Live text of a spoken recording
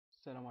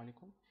السلام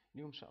عليكم.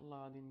 اليوم ان شاء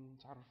الله غادي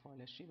نتعرفوا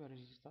على شيبا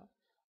ريجيستا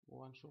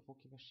ونشوفوا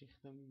كيفاش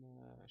يخدم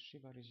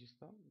شيبا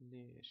ريجيستا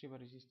اللي شيبا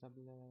ريجيستا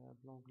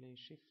بالانجلي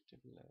شيفت،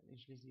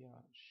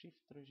 بالانجليزيه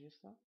شيفت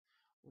ريجيستا،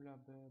 ولا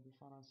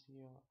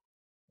بالفرنسيه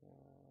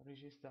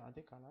ريجيستا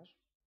ديكالاج.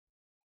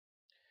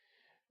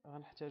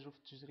 غنحتاجو في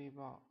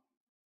التجربه،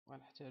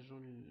 غنحتاجو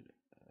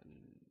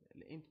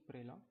الانت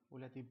بريلا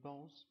ولا دي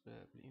بونز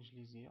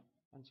بالانجليزيه،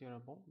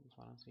 انتيرابون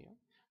بالفرنسيه.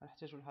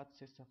 غنحتاجو الهات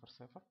سي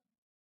 00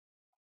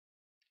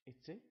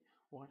 اي،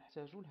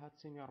 وغنحتاجو لهاد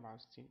سي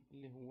 164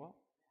 اللي هو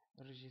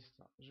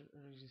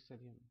الريجيستا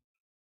ديالنا.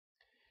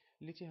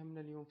 اللي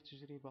تيهمنا اليوم في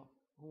التجربه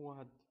هو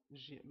هاد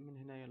من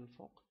هنايا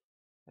للفوق.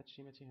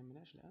 هادشي ما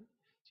تيهمناش الان،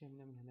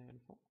 تيهمنا من هنايا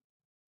للفوق.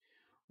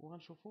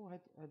 وغنشوفوا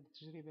هاد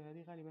التجربه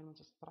هذه غالبا ما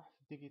تطرح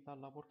في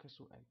الديجيتال لابور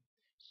كسؤال.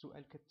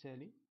 السؤال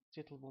كالتالي: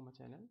 تيطلبوا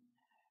مثلا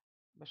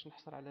باش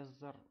نحصل على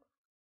الزر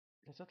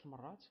 3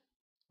 المرات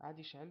عاد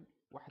يشعل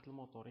واحد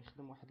الموتور،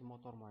 يخدم واحد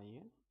الموتور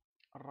معين،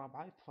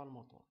 الرابعه يطفى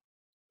الموتور.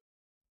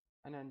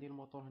 انا عندي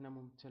الموتور هنا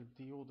ممثل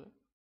بديود.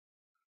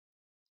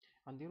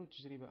 غنديرو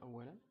التجربه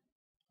اولا،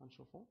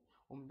 غنشوفو،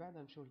 ومن بعد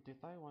نمشيو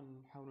للديتاي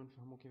ونحاولوا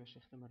نفهموا كيفاش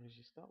يخدم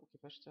الريجيستا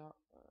وكيفاش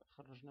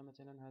خرجنا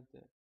مثلا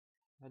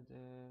هاد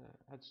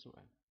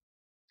السؤال.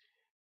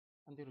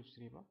 غنديرو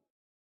التجربه: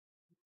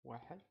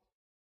 1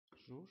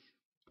 2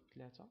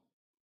 3،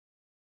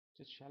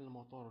 تتشعل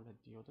الموتور ولا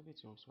الديود اللي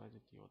تيوصلوا هاد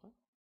الديود،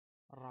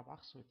 الرابعه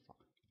خصو يطفى،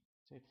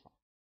 تيطفى.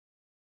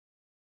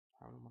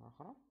 نحاولوا مره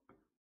اخرى: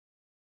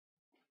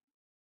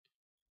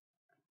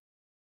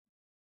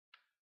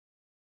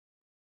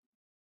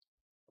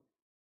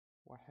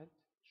 1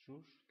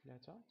 2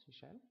 3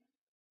 تيشعل،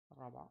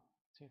 الرابعه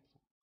تيطفى.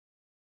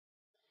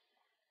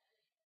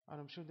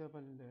 غنمشيو دابا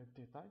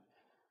للديتاي،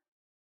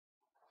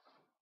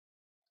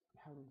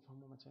 نحاولوا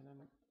نفهموا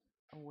مثلا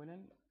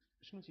اولا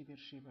شنو تيدير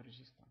شيبا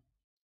ريجيستا.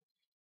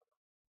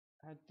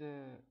 هاد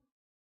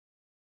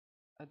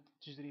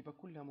التجربه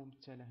كلها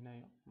ممثله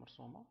هنايا،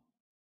 مرسومه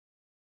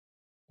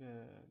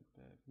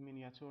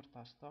بمينياتور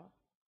تاع ستار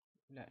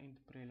ولا اند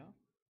بريلا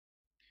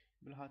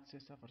بالهات سي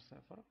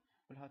 00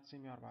 بالهات سي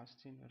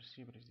 164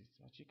 شيبا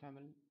ريجيستا. هادشي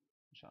كامل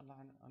ان شاء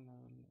الله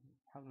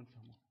نحاولوا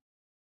نفهموه.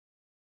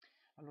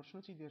 الوغ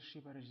شنو تيدير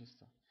شيبا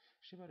ريجيستا؟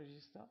 شيبا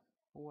ريجيستا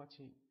هو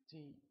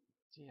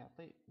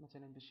تيعطي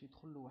مثلا باش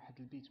يدخل له واحد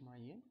البيت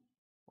معين،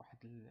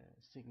 واحد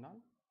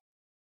السيغنال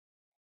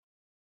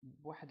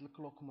بواحد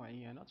الكلوك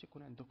معينه.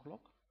 تيكون عنده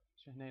كلوك،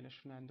 هنا الا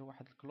شفنا عنده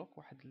واحد الكلوك،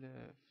 واحد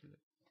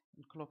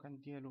الكلوك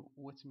عند ديالو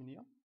هو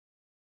 8.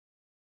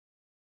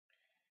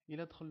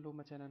 الا دخل له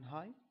مثلا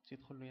هاي،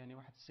 تيدخل له يعني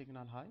واحد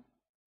السيغنال هاي.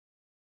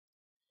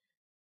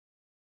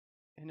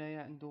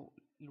 هنايا عنده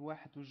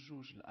الواحد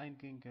والجوج،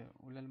 الاينغينغ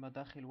ولا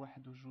المداخل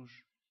واحد وجوج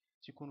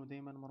تيكونوا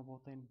دائما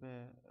مربوطين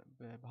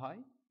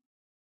بهاي.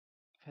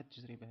 في هذه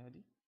التجربه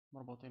هذه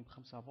مربوطين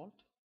ب5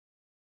 فولت،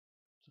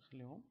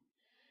 تخليهم.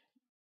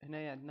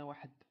 هنايا عندنا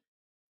واحد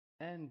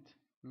اند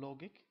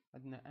لوجيك،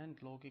 عندنا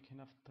اند لوجيك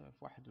هنا في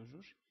واحد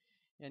وجوج.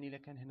 يعني الا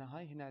كان هنا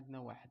هاي، هنا عندنا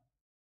واحد،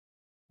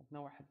 عندنا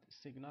واحد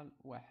السيجنال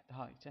واحد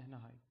هاي، حتى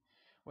هنا هاي.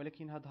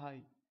 ولكن هاد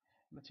هاي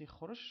ما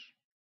تيخرجش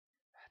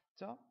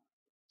حتى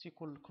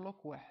تيكون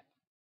الكلوك واحد.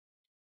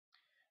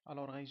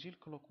 الوغ غيجي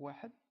الكلوك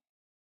واحد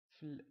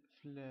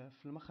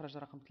في المخرج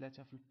رقم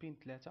 3، في البين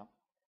 3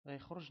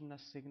 غيخرج لنا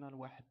السيجنال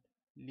واحد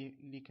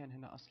اللي كان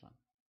هنا اصلا.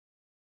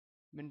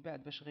 من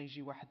بعد باش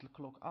غيجي واحد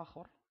الكلوك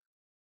اخر،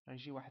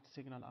 غيجي واحد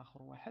السيجنال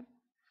اخر واحد،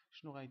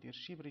 شنو غيدير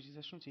شيب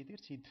ريجيستا؟ شنو تيدير؟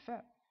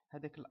 تيدفع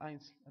هذاك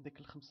الاينس،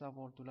 هذاك ال5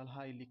 فولت ولا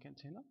الهاي اللي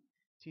كانت هنا،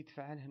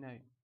 تيدفعها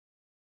لهنايا،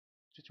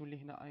 تتولي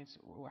هنا اينس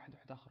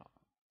واحد اخرى.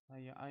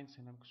 هي اينس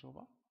هنا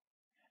مكتوبه.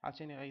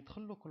 عاوتاني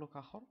غيدخل له كلوك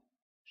اخر،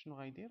 شنو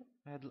غيدير؟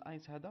 هذا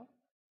الاينس هذا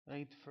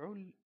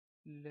غيدفعو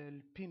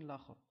للبين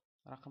الاخر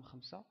رقم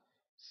 5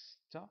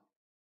 6.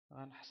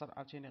 غنحصر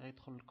عاوتاني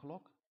غيدخل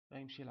الكلوك،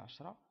 غيمشي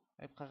ل10،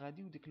 غيبقى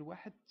غادي، وديك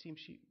الواحد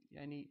تيمشي.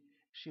 يعني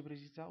الشيب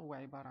ريجيستا هو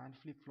عباره عن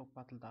فليب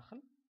فلوبات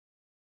لداخل،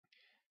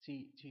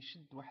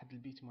 تيشد واحد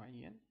البيت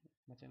معين،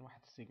 مثلا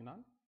واحد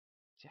السيجنال،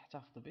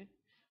 تيحتفظ به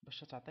باش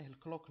تعطيه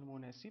الكلوك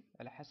المناسب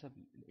على حسب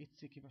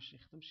الاتسي كيفاش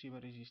يخدم شيبا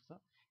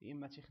ريجيستا. يا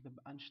اما تيخدم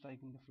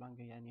بانشتايغن فلانغ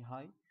يعني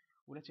هاي،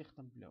 ولا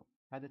تيخدم بلو.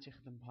 هذا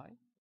تيخدم بهاي،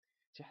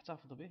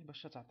 تيحتفظ به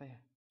باش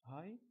تعطيه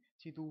هاي،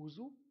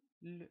 تيدوزو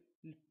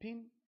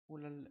للبين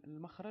ولا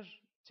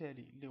المخرج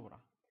التالي اللي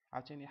وراه.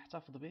 عاوتاني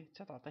يحتفظ به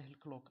حتى تعطيه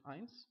الكلوك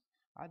اينس،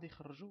 عاد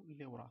يخرجو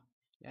اللي وراه.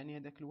 يعني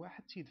هذاك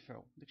الواحد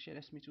تيدفعو، داكشي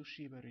علاش سميتو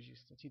شيبا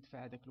ريجيستا.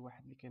 تيدفع هذاك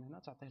الواحد اللي كان هنا،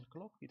 تعطيه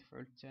الكلوك يدفعو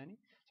للثاني،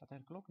 تعطيه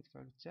الكلوك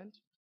يدفعو للثالث،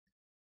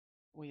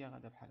 وهي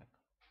غادا بحال هكا.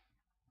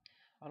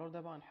 الوغ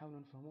دابا غنحاولو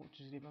نفهمو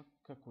التجربه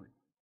ككل.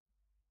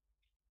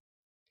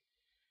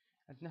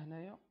 عندنا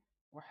هنايا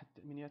واحد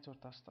مينياتور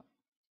تاع ستار،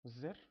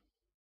 الزر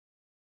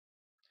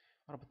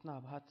ربطناه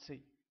بهاد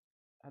سي.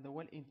 هذا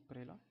هو الانت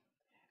بريلا.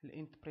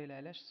 الانت بريلا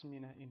علاش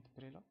سميناه انت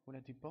بريلا ولا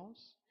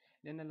ديبونس؟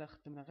 لان الا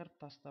خدمنا غير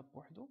التاسطا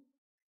بوحدو،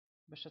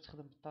 باش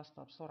تخدم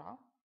بالتاسطا بسرعه،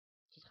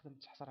 تخدم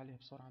تحصل عليه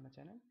بسرعه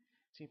مثلا،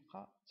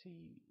 تيبقى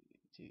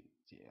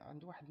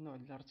عنده واحد النوع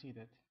ديال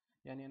الارتداد.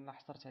 يعني انا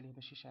حصرت عليه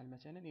باش يشعل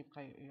مثلا،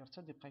 يبقى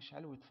يرتد، يبقى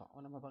يشعل ويطفى،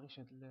 وانا ما باغيش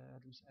هاد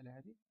المساله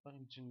هذه، باغي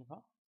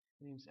نتجنبها،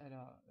 هذه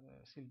مساله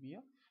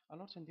سلبيه.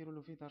 الوغ تنديروا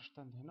له فيدار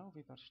شتاند هنا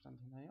وفيدار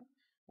شتاند هنايا،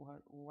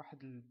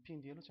 وواحد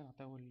البين ديالو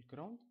تنعطيوه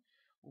للجراوند.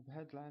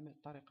 وبهاد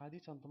الطريقه هذه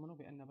تنضمنوا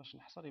بان باش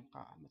نحصر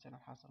يبقى مثلا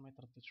حاصر ما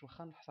يترددش،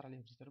 واخا نحصر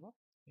عليه بزربه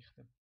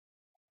يخدم.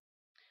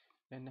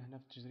 لان هنا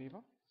في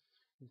التجربه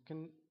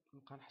يمكن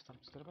نبقى نحصر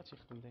بزربه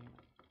تيخدم دائما،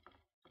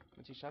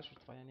 ما تيشعلش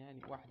ويطفى.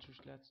 يعني واحد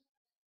جوج ثلاث،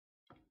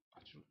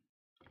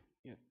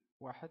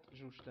 واحد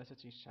جوج ثلاثة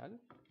تيشعل،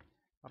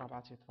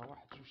 رابعة تيطفى،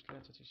 واحد جوج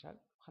ثلاثة تيشعل،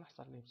 واخا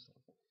نحصر عليه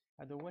بزربه.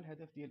 هذا هو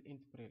الهدف ديال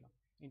اند بريلا.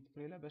 اند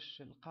بريلا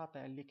باش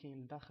القاطع اللي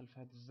كاين داخل في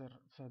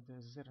هذا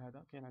الزر،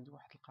 هذا كاين عنده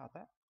واحد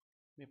القاطع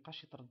ما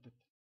يبقاش يتردد.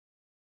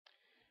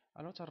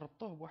 الو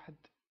تنربطوه بواحد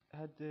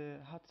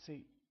هاد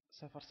سي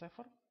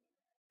 00.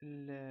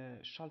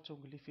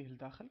 الشالتونغ اللي فيه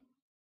لداخل،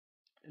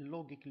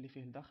 اللوجيك اللي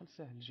فيه لداخل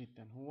سهل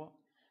جدا. هو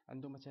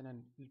عنده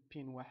مثلا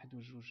البين واحد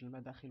وجوج،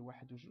 المداخل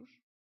واحد وجوج،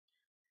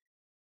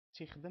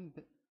 تيخدم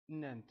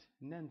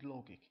ناند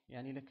لوجيك.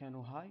 يعني الا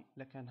كانوا هاي،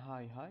 الا كان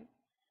هاي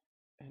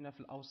هنا في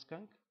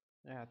الاوسكانك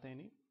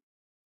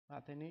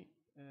غيعطيني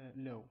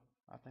لو،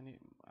 عطيني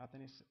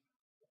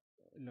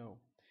لو.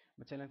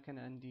 مثلا كان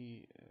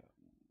عندي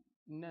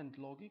ناند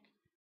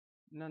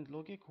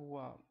لوجيك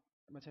هو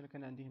مثلا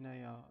كان عندي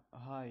هنايا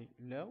هاي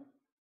لو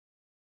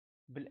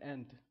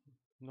بالاند،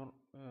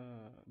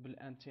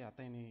 بالاند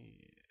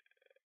تيعطيني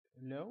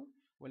لو،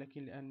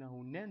 ولكن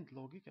لانه ناند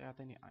لوجيك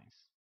يعطيني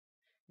اينس.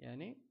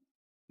 يعني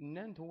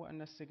الناند هو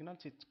ان السيجنال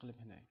تيتقلب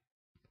هنايا.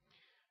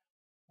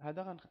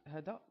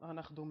 هذا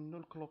غناخذوا منه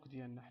الكلوك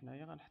ديالنا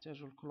حنايا.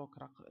 غنحتاجوا الكلوك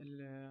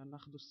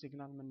ناخذوا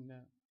السيجنال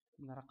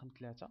من رقم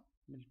 3،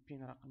 من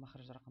البين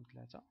مخرج رقم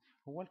 3،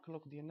 هو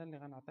الكلوك ديالنا اللي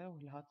غنعطيوه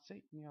لهاد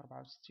سي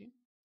 164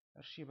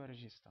 الشيبا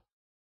ريجيستا.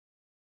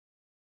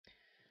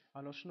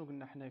 الو شنو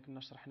قلنا حنايا؟ كنا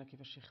شرحنا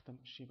كيفاش يخدم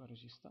الشيبا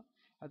ريجيستا.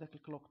 هذاك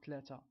الكلوك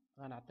 3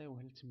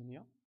 غنعطيوه ل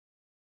 8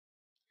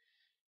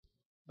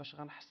 باش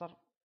غنحصر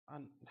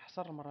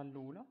المره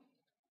الاولى.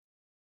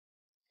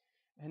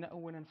 هنا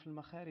اولا في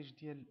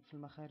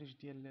المخارج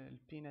ديال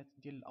البينات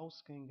ديال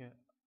الاوسكينغ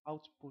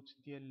اوتبوت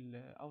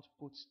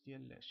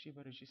ديال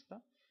الشيبا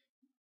ريجيستا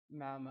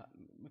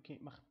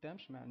ما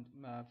خدامش،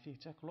 ما فيه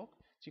حتى كلوك.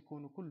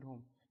 تيكونوا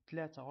كلهم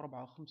 3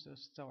 و4 و5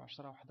 و6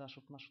 و10 و11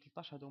 و12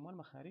 و13. هادو هما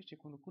المخارج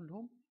تيكونوا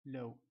كلهم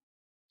لو،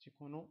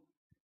 تيكونوا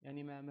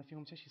يعني ما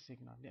فيهم حتى شي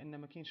سيجنال، لان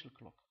ما كاينش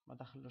الكلوك، ما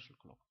داخلوش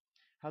الكلوك.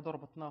 هادو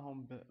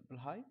ربطناهم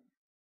بالهاي،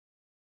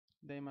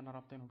 دائما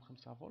رابطينهم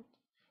 5 فولت.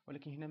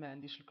 ولكن هنا ما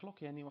عنديش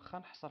الكلوك، يعني واخا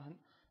نحصر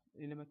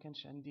الا ما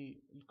كانش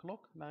عندي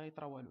الكلوك ما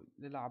غيطرا والو.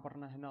 الا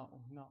عبرنا هنا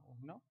وهنا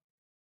وهنا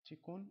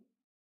تيكون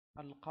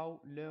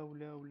غنلقاو لا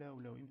ولا ولا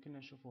ولا. يمكننا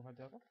نشوفوها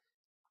دابا.